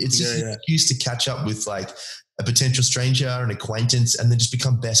 It's just an excuse to catch up with like a potential stranger, an acquaintance, and then just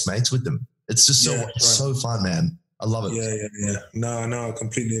become best mates with them. It's just so fun, man. I love it. Yeah. No, I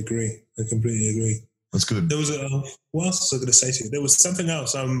completely agree. That's good. There was what else was I going to say to you? There was something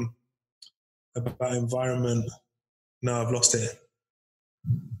else about environment. No, I've lost it.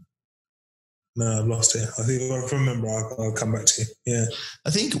 I think if I remember, I'll come back to you. Yeah.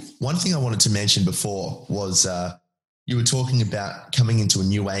 I think one thing I wanted to mention before was you were talking about coming into a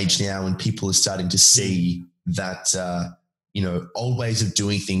new age now, and people are starting to see that you know, old ways of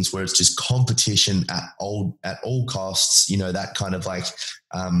doing things where it's just competition at all costs, you know, that kind of like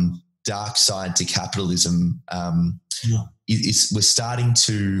dark side to capitalism we're starting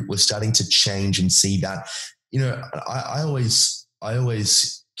to change and see that. I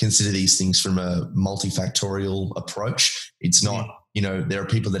always consider these things from a multifactorial approach. It's not, there are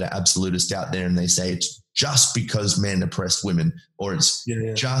people that are absolutist out there and they say it's just because men oppressed women, or it's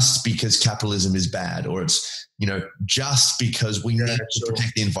just because capitalism is bad, or it's, just because we need to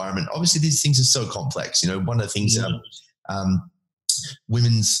protect the environment. Obviously, these things are so complex. One of the things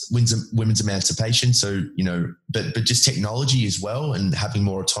women's emancipation. So, but just technology as well, and having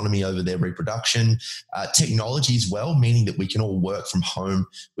more autonomy over their reproduction, technology as well, meaning that we can all work from home.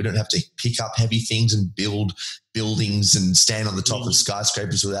 We don't have to pick up heavy things and build buildings and stand on the top of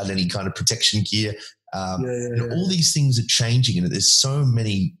skyscrapers without any kind of protection gear. All these things are changing, and there's so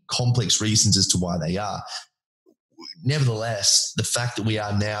many complex reasons as to why they are. Nevertheless, the fact that we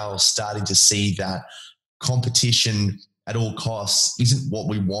are now starting to see that competition at all costs isn't what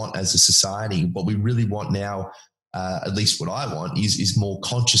we want as a society. What we really want now, at least what I want, is more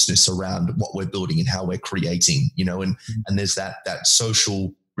consciousness around what we're building and how we're creating, and there's that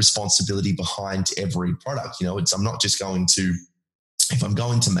social responsibility behind every product. I'm not just going to, if I'm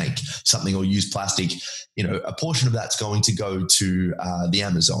going to make something or use plastic, a portion of that's going to go to the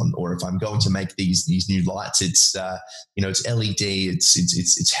Amazon. Or if I'm going to make these new lights, it's it's LED,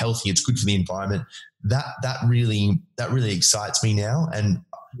 it's healthy, it's good for the environment. That really excites me now, and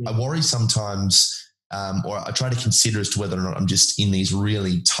I worry sometimes, or I try to consider as to whether or not I'm just in these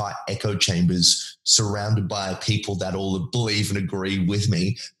really tight echo chambers surrounded by people that all believe and agree with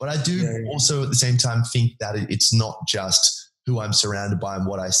me. But I do also at the same time think that it's not just who I'm surrounded by and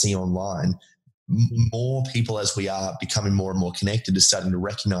what I see online. More people, as we are becoming more and more connected, are starting to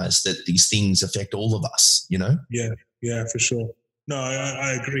recognize that these things affect all of us, Yeah, for sure. No,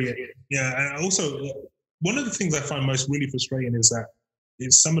 I agree. Yeah, and also one of the things I find really frustrating is that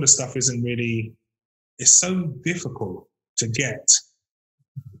some of the stuff it's so difficult to get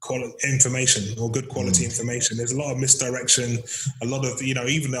information or good quality information. There's a lot of misdirection, a lot of,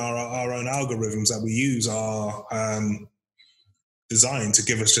 even our own algorithms that we use are designed to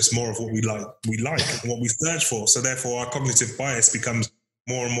give us just more of what we like and what we search for. So therefore our cognitive bias becomes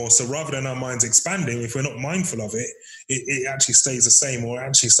more and more. So rather than our minds expanding, if we're not mindful of it, it actually stays the same, or it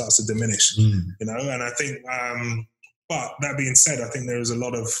actually starts to diminish, and I think, but that being said, I think there is a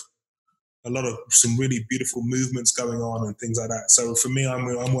lot of some really beautiful movements going on and things like that. So for me,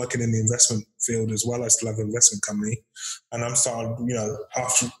 I'm working in the investment field as well. I still have an investment company, and I'm starting,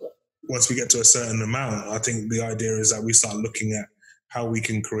 once we get to a certain amount, I think the idea is that we start looking at how we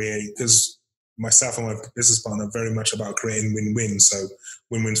can create, because myself and my business partner are very much about creating win-wins. So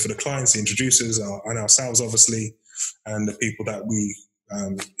win-wins for the clients, the introducers, and ourselves, obviously, and the people that we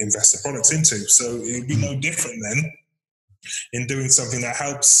invest the products into. So it'd be no different then in doing something that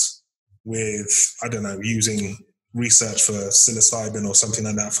helps with, I don't know, using research for psilocybin or something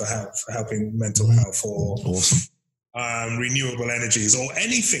like that for helping mental health, or renewable energies or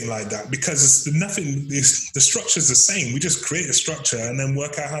anything like that, because the structure's the same. We just create a structure and then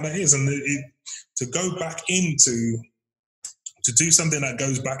work out how that is. And to go back into, to do something that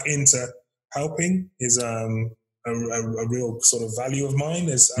goes back into helping is a real sort of value of mine.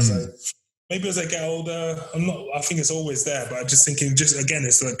 Maybe as I get older, I think it's always there, but I'm just thinking, again,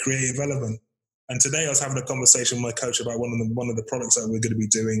 it's like creative element. And today I was having a conversation with my coach about one of the products that we're going to be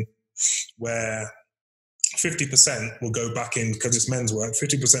doing, where 50% will go back in, because it's men's work,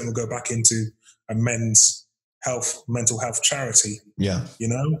 50% will go back into a men's mental health charity. Yeah.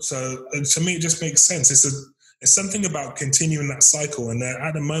 So to me, it just makes sense. It's something about continuing that cycle. And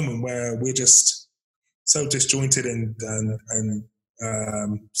at the moment where we're just so disjointed and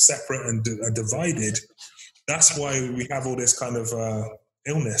separate and divided, that's why we have all this kind of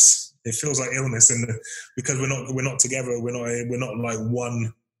illness. It feels like illness, because we're not together. We're not like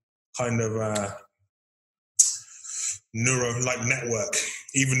one kind of network,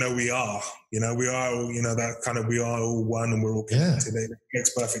 even though we are, we are all, that kind of, we are all one and we're all connected. It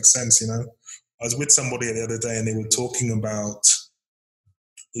makes perfect sense. I was with somebody the other day and they were talking about,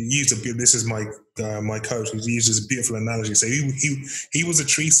 this is my coach, he uses a beautiful analogy. So he was a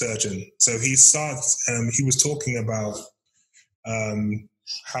tree surgeon. So he was talking about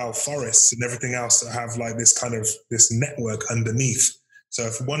how forests and everything else have like this network underneath. So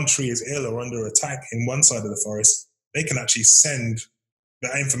if one tree is ill or under attack in one side of the forest, they can actually send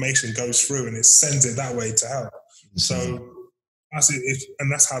that information, goes through and it sends it that way to help. So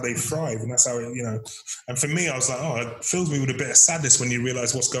that's how they thrive, and that's how and for me, I was like, it fills me with a bit of sadness when you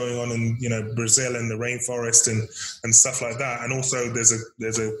realize what's going on in Brazil and the rainforest and stuff like that. And also there's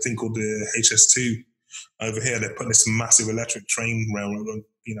a thing called the HS2 over here. They're putting this massive electric train railroad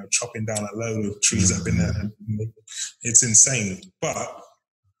chopping down a load of trees that have been there. It's insane. But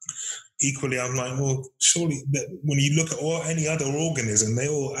equally, I'm like, well, surely that when you look at any other organism, they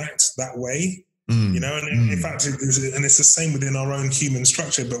all act that way. And in fact, it's the same within our own human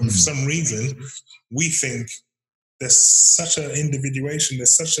structure. But for some reason, we think there's such an individuation,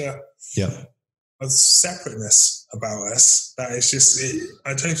 there's such a separateness about us that it's just.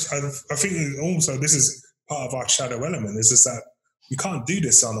 I think also this is part of our shadow element. Is just that we can't do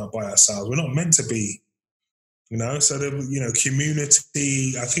this by ourselves. We're not meant to be. So the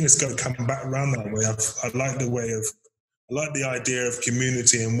community. I think it's going to come back around that way. I like the idea of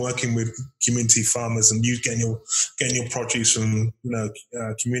community and working with community farmers and you getting your produce from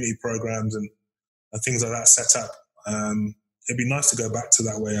community programs and things like that set up. It'd be nice to go back to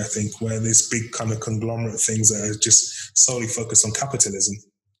that way. I think where this big kind of conglomerate things that are just solely focused on capitalism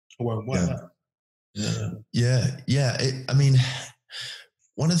won't work.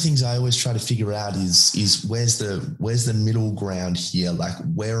 One of the things I always try to figure out is where's the middle ground here? Like,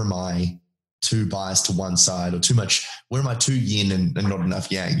 where am I too biased to one side or too much? Where am I too yin and not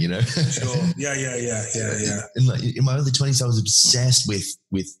enough yang? Sure. Yeah. In my early 20s, I was obsessed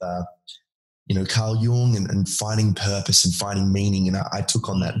with Carl Jung and finding purpose and finding meaning, and I took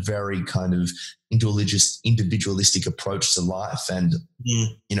on that very kind of individualistic approach to life. And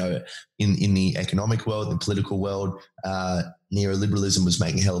in the economic world, the political world, neoliberalism was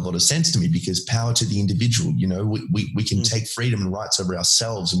making a hell of a lot of sense to me because power to the individual. We can take freedom and rights over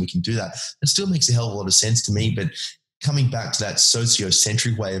ourselves, and we can do that. It still makes a hell of a lot of sense to me. But coming back to that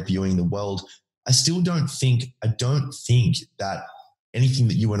sociocentric way of viewing the world, I don't think that anything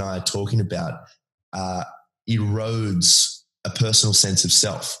that you and I are talking about erodes a personal sense of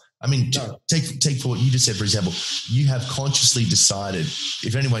self. I mean, take for what you just said, for example, you have consciously decided,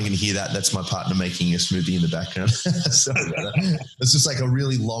 if anyone can hear that, that's my partner making a smoothie in the background. Sorry about that. It's just like a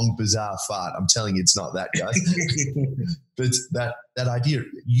really long, bizarre fart. I'm telling you, it's not that, guys. But that idea,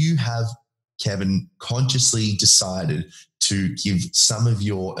 you have, Kevin, consciously decided to give some of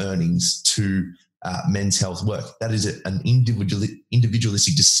your earnings to men's health work. That is an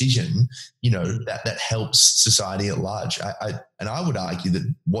individualistic decision, that helps society at large. I would argue that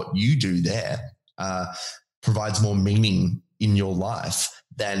what you do there provides more meaning in your life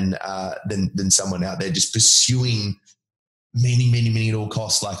than someone out there just pursuing meaning at all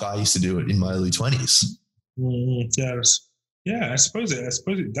costs, like I used to do it in my early 20s. Yes. Yeah, I suppose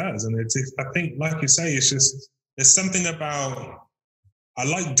it does. And I think, like you say, there's something about, I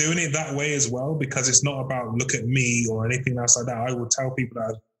like doing it that way as well, because it's not about look at me or anything else like that. I will tell people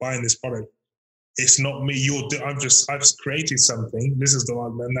that are buying this product, it's not me. I've created something. This is the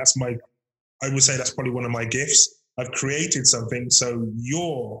one, and I would say that's probably one of my gifts. I've created something, so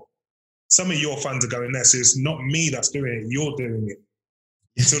some of your funds are going there. So it's not me that's doing it. You're doing it.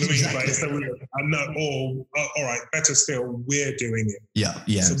 You see what I mean? Exactly. All right. Better still, we're doing it.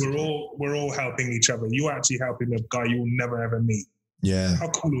 Yeah. So we're all helping each other. You're actually helping a guy you'll never ever meet. Yeah. How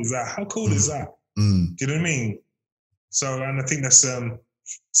cool is that? Do you know what I mean? So, and I think that's so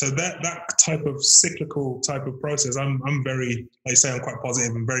that type of cyclical type of process. I'm very, like you say, I'm quite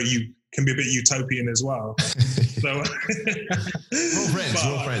positive and can be a bit utopian as well. So we're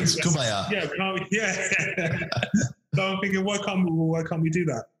all friends. Kumbaya. Yeah. So I'm thinking, why can't we do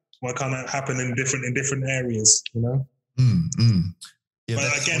that? Why can't that happen in different areas? Yeah,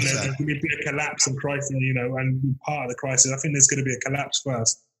 but again, there's going to be a collapse and crisis, and part of the crisis, I think there's going to be a collapse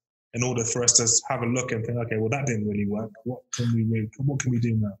first in order for us to have a look and think, okay, well, that didn't really work. What can we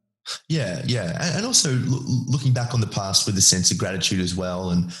do now? Yeah. And also looking back on the past with a sense of gratitude as well.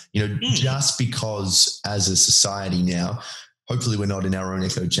 And, just because as a society now, hopefully we're not in our own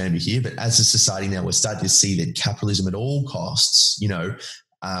echo chamber here, but as a society now, we're starting to see that capitalism at all costs,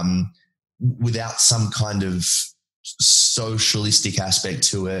 without some kind of socialistic aspect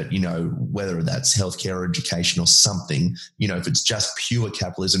to it, whether that's healthcare or education or something, if it's just pure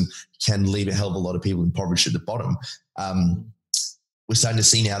capitalism, can leave a hell of a lot of people impoverished at the bottom. We're starting to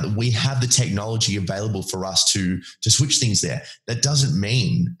see now that we have the technology available for us to switch things there. That doesn't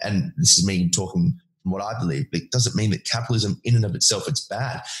mean, and this is me talking from what I believe, it doesn't mean that capitalism in and of itself, it's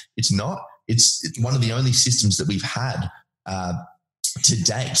bad. It's not. It's one of the only systems that we've had to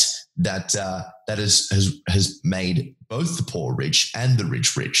date that has made both the poor rich and the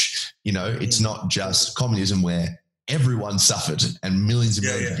rich rich. It's not just communism where everyone suffered and millions and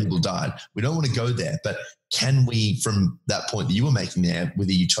millions of people died. We don't want to go there, but can we, from that point that you were making there with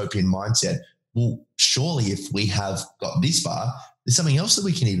a utopian mindset, well, surely if we have got this far, there's something else that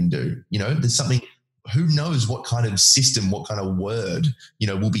we can even do. There's something who knows what kind of system, what kind of word,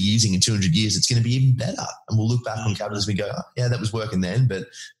 we'll be using in 200 years. It's going to be even better. And we'll look back on capitalism and go, oh, yeah, that was working then, but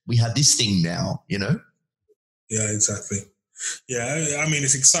we have this thing now, Yeah, exactly. Yeah, I mean,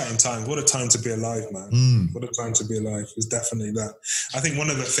 it's exciting times. What a time to be alive, man. What a time to be alive. It's definitely that. I think one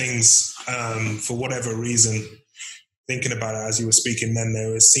of the things, for whatever reason, thinking about it as you were speaking then,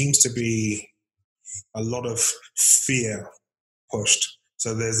 there seems to be a lot of fear pushed.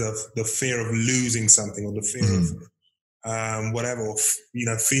 So there's the fear of losing something, or the fear of whatever, or,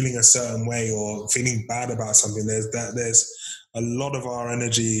 feeling a certain way or feeling bad about something. There's a lot of our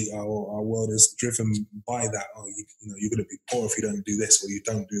energy, our world is driven by that. Oh, you're going to be poor if you don't do this, or you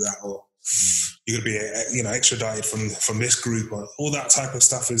don't do that, or you're going to be, extradited from this group, or all that type of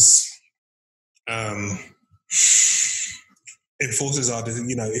stuff is, enforces our,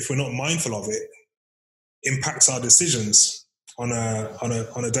 if we're not mindful of it, impacts our decisions on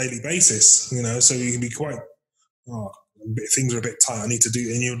a daily basis. So you can be quite, things are a bit tight. I need to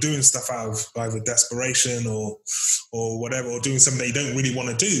do, and you're doing stuff out of either desperation or whatever, or doing something that you don't really want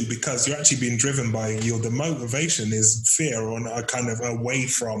to do because you're actually being driven by the motivation is fear, or a kind of away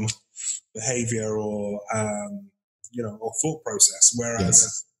from behavior or or thought process.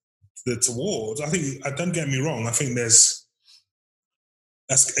 Whereas the towards, I think, don't get me wrong, I think it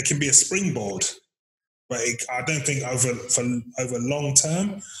can be a springboard. But I don't think over long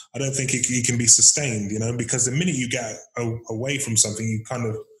term, I don't think it can be sustained, because the minute you get away from something, you kind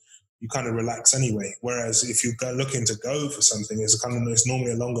of relax anyway. Whereas if you're looking to go for something, it's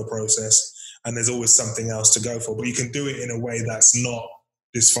normally a longer process, and there's always something else to go for. But you can do it in a way that's not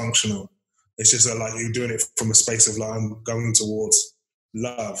dysfunctional. It's just like you're doing it from a space of like, I'm going towards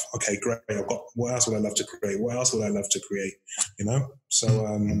love. Okay, great. What else would I love to create? What else would I love to create? So.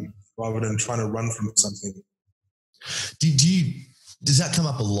 Rather than trying to run from something. Does that come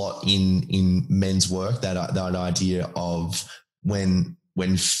up a lot in men's work, that idea of when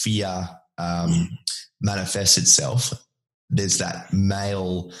fear manifests itself, there's that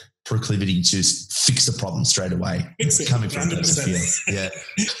male proclivity to just fix the problem straight away. Fix it, coming from 100%. Yeah.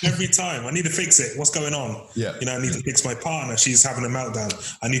 Every time I need to fix it. What's going on? Yeah. I need to fix my partner. She's having a meltdown.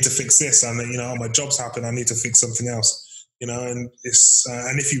 I need to fix this. And then, my job's happened. I need to fix something else. And it's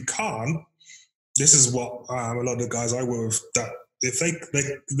and if you can't, this is what a lot of the guys I work with, that if they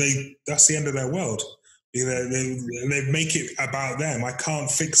that's the end of their world. They make it about them. I can't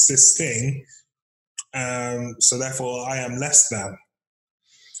fix this thing, so therefore I am less than.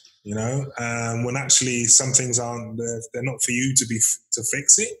 When actually some things they're not for you to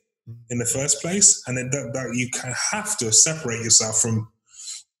fix it in the first place, and then that you have to separate yourself from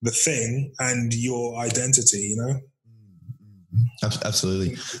the thing and your identity.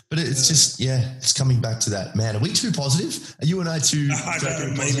 Absolutely. But it's just, it's coming back to that. Man, are we too positive? Are you and I too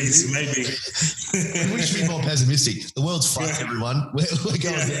maybe. We should be more pessimistic. The world's fucked, everyone. We're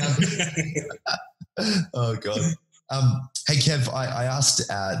going down. Oh, God. Hey, Kev, I asked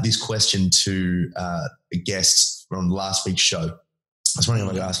this question to a guest from last week's show. I was wondering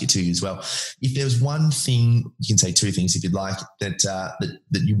if I could ask it to you as well. If there's one thing, you can say two things if you'd like, that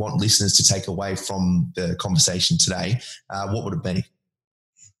you want listeners to take away from the conversation today, what would it be?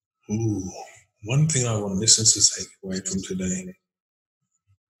 Ooh, one thing I want listeners to take away from today.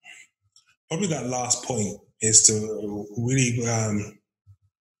 Probably that last point is to really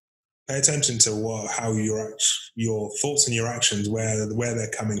pay attention to how your thoughts and your actions, where they're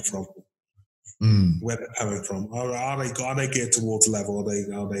coming from. Where they're coming from. Are they geared towards level? Are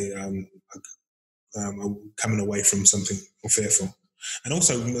they coming away from something fearful? And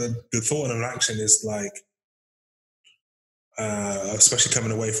also the thought and action is like, especially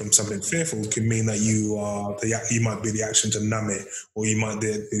coming away from something fearful, can mean that you might be the action to numb it, or you might be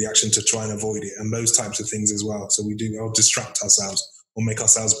the action to try and avoid it, and those types of things as well. So we do distract ourselves or make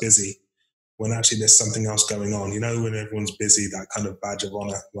ourselves busy when actually there's something else going on. When everyone's busy, that kind of badge of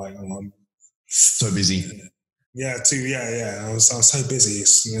honor, like, I'm so busy. Yeah, I was so busy.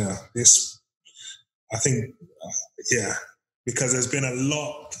 I think, because there's been a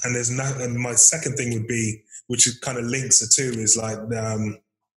lot, and and my second thing would be, which kind of links the two, is like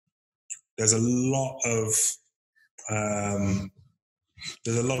there's a lot of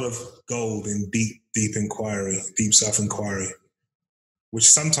gold in deep inquiry, deep self-inquiry, which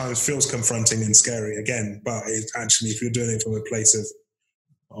sometimes feels confronting and scary again, but it actually, if you're doing it from a place of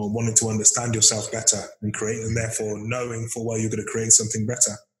wanting to understand yourself better and create, and therefore knowing for well you're going to create something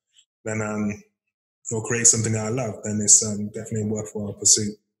better, then or create something that I love, then it's definitely a worthwhile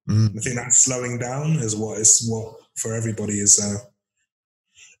pursuit. I think that slowing down is what for everybody is,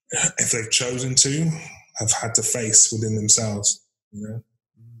 if they've chosen to, have had to face within themselves.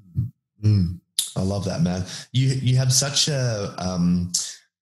 I love that, man. You have such a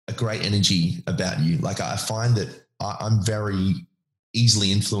great energy about you. Like I find that I'm very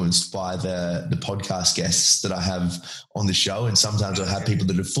easily influenced by the podcast guests that I have on the show. And sometimes I have people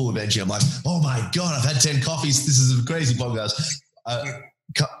that are full of energy. I'm like, oh my God, I've had 10 coffees. This is a crazy podcast.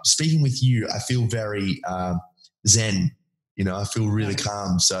 Speaking with you, I feel very zen. You know, I feel really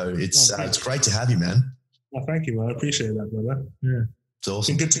calm. So it's great to have you, man. Well, thank you, man. I appreciate that, brother. Yeah. It's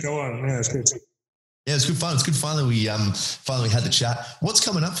awesome. It's good to go on. Yeah, it's good. Yeah, it's good fun. It's good. Finally, we had the chat. What's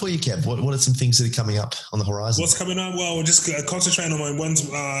coming up for you, Kev? What are some things that are coming up on the horizon? What's coming up? Well, we're just concentrating on my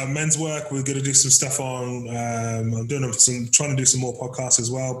men's work. We're going to do some stuff on. I'm trying to do some more podcasts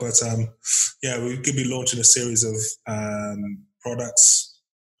as well. But yeah, we're going to be launching a series of products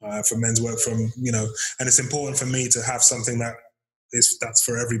for men's work. And it's important for me to have something that's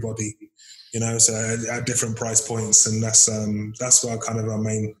for everybody. So at different price points, and that's what kind of our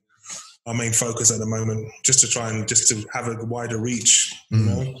main focus at the moment, just to have a wider reach,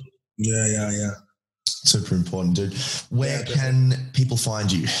 Yeah. Super important, dude. Where can people find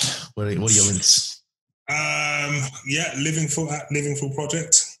you? What are your links? Living Full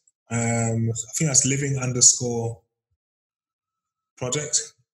Project. I think that's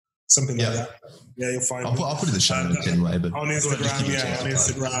living_project. Something like that. Yeah, you'll find. I'll put it in the show notes anyway. But on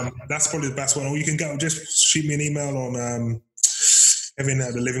Instagram, that's probably the best one. Or you can go just shoot me an email on everything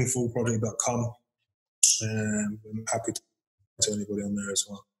at thelivingfullproject.com. I'm happy to anybody on there as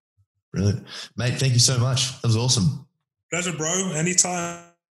well. Brilliant, mate. Thank you so much. That was awesome. Pleasure, bro. Anytime.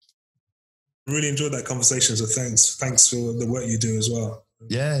 Really enjoyed that conversation. So thanks for the work you do as well.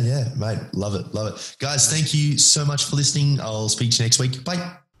 Yeah, mate. Love it. Guys, thank you so much for listening. I'll speak to you next week.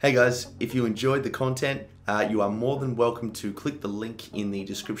 Bye. Hey guys, if you enjoyed the content, you are more than welcome to click the link in the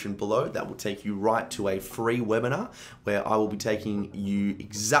description below. That will take you right to a free webinar where I will be taking you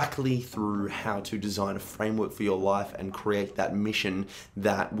exactly through how to design a framework for your life and create that mission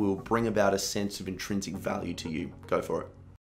that will bring about a sense of intrinsic value to you. Go for it.